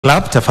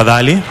Clap,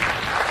 tafadhali.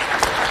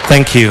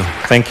 Thank you,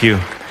 thank you.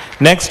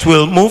 Next,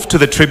 we'll move to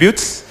the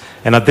tributes.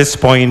 And at this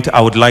point,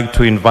 I would like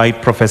to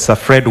invite Professor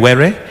Fred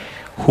Were,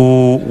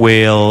 who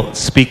will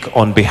speak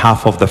on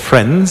behalf of the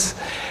friends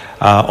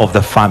of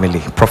the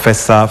family.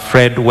 Professor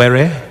Fred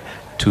Were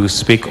to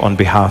speak on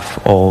behalf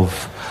of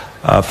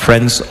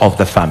friends of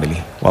the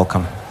family.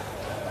 Welcome.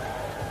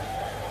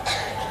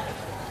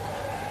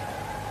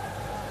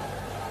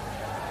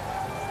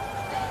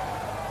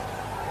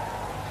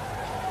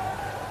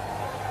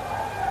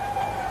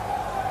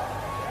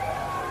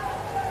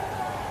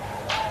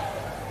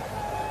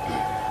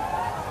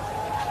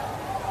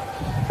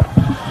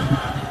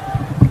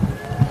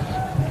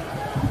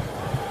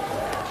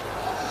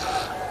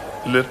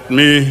 Let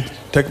me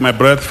take my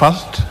breath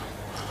first.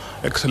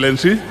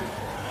 Excellency,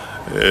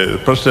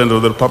 President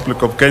of the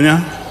Republic of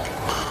Kenya,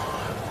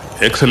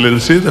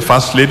 Excellency, the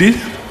First Lady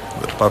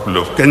of the Republic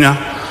of Kenya,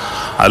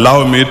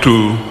 allow me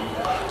to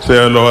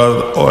say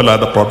all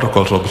other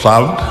protocols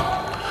observed.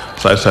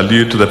 So I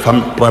salute the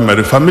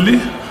primary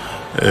family,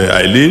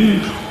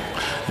 Eileen,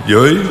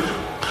 Joy,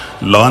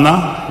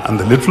 Lorna, and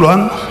the little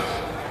one.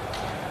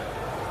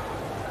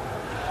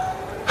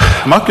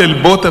 I'm actually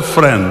both a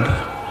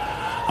friend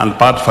and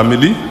part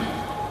family,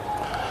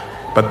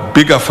 but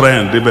bigger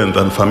friend even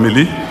than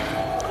family.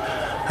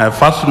 I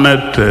first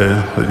met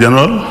the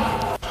general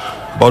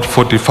about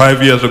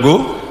 45 years ago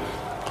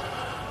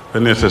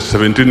when he was a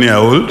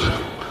 17-year-old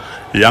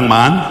young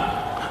man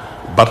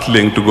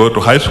battling to go to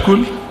high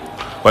school,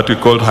 what we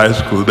called high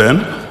school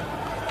then.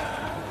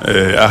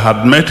 I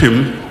had met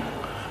him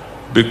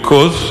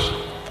because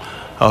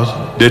I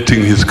was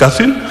dating his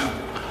cousin,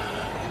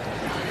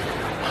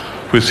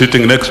 who is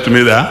sitting next to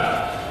me there.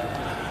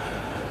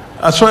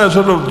 So I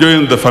sort of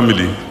joined the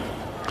family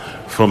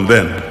from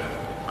then.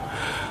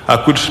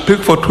 I could speak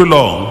for too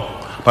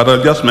long, but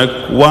I'll just make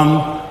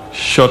one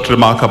short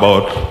remark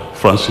about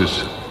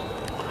Francis.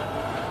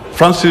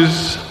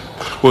 Francis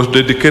was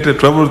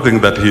dedicated to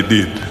everything that he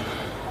did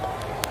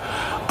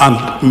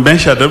and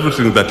measured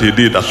everything that he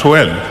did as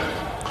well.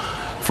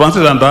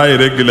 Francis and I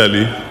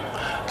regularly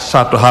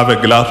sat to have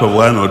a glass of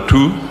wine or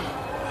two.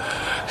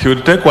 He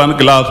would take one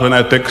glass when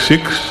I take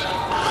six,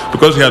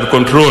 because he had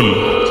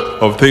control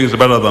of things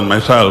better than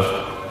myself.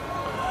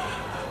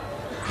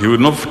 He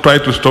would not try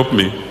to stop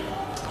me,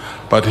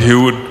 but he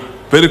would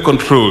very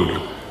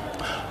controlled.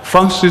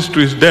 Francis, to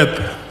his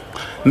death,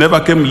 never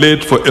came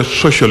late for a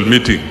social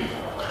meeting,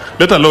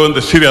 let alone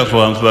the serious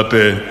ones that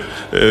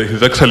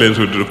His Excellency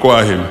would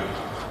require him.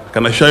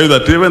 Can I assure you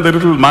that even the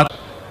little matter?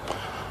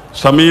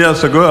 Some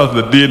years ago, I was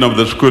the Dean of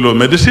the School of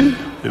Medicine,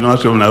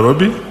 University of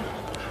Nairobi.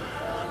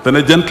 Then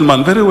a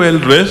gentleman, very well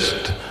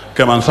dressed,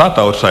 came and sat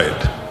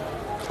outside.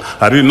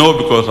 I didn't know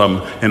because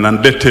I'm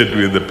inundated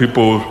with the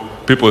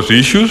people's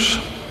issues.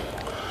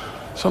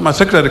 So my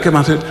secretary came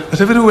and said, "There's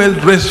a very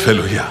well-dressed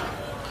fellow here.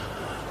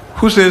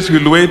 Who says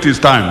he'll wait his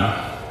time?"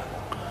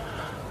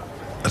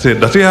 I said,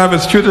 "Does he have a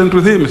student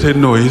with him?" He said,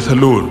 "No, he's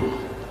alone."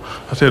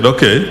 I said,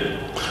 "Okay."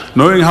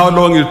 Knowing how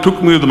long it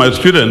took me with my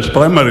students,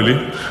 primarily,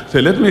 I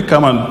said, "Let me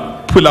come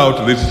and pull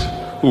out this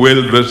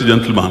well-dressed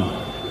gentleman."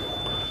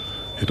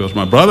 It was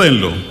my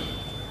brother-in-law.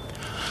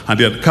 And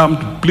he had come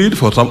to plead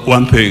for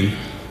one thing,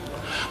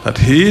 that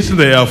he is in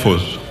the Air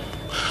Force.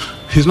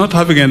 He's not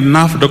having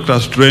enough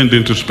doctors trained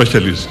into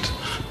specialists,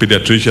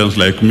 pediatricians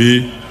like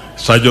me,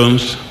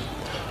 surgeons.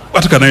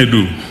 What can I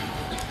do?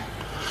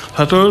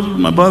 I told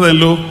my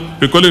brother-in-law,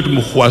 we call it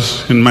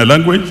muhwas in my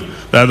language,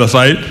 the other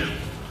side,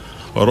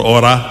 or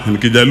ora in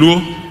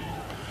Kijaluo,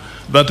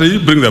 that you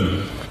bring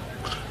them.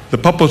 The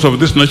purpose of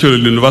this national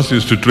university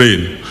is to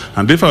train.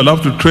 And if I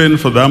love to train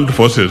for the armed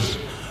forces,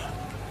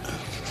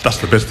 that's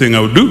the best thing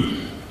I would do.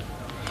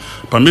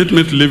 Permit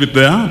me to leave it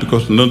there,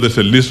 because there's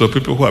a list of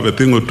people who have a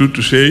thing or two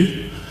to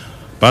say.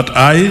 But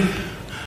I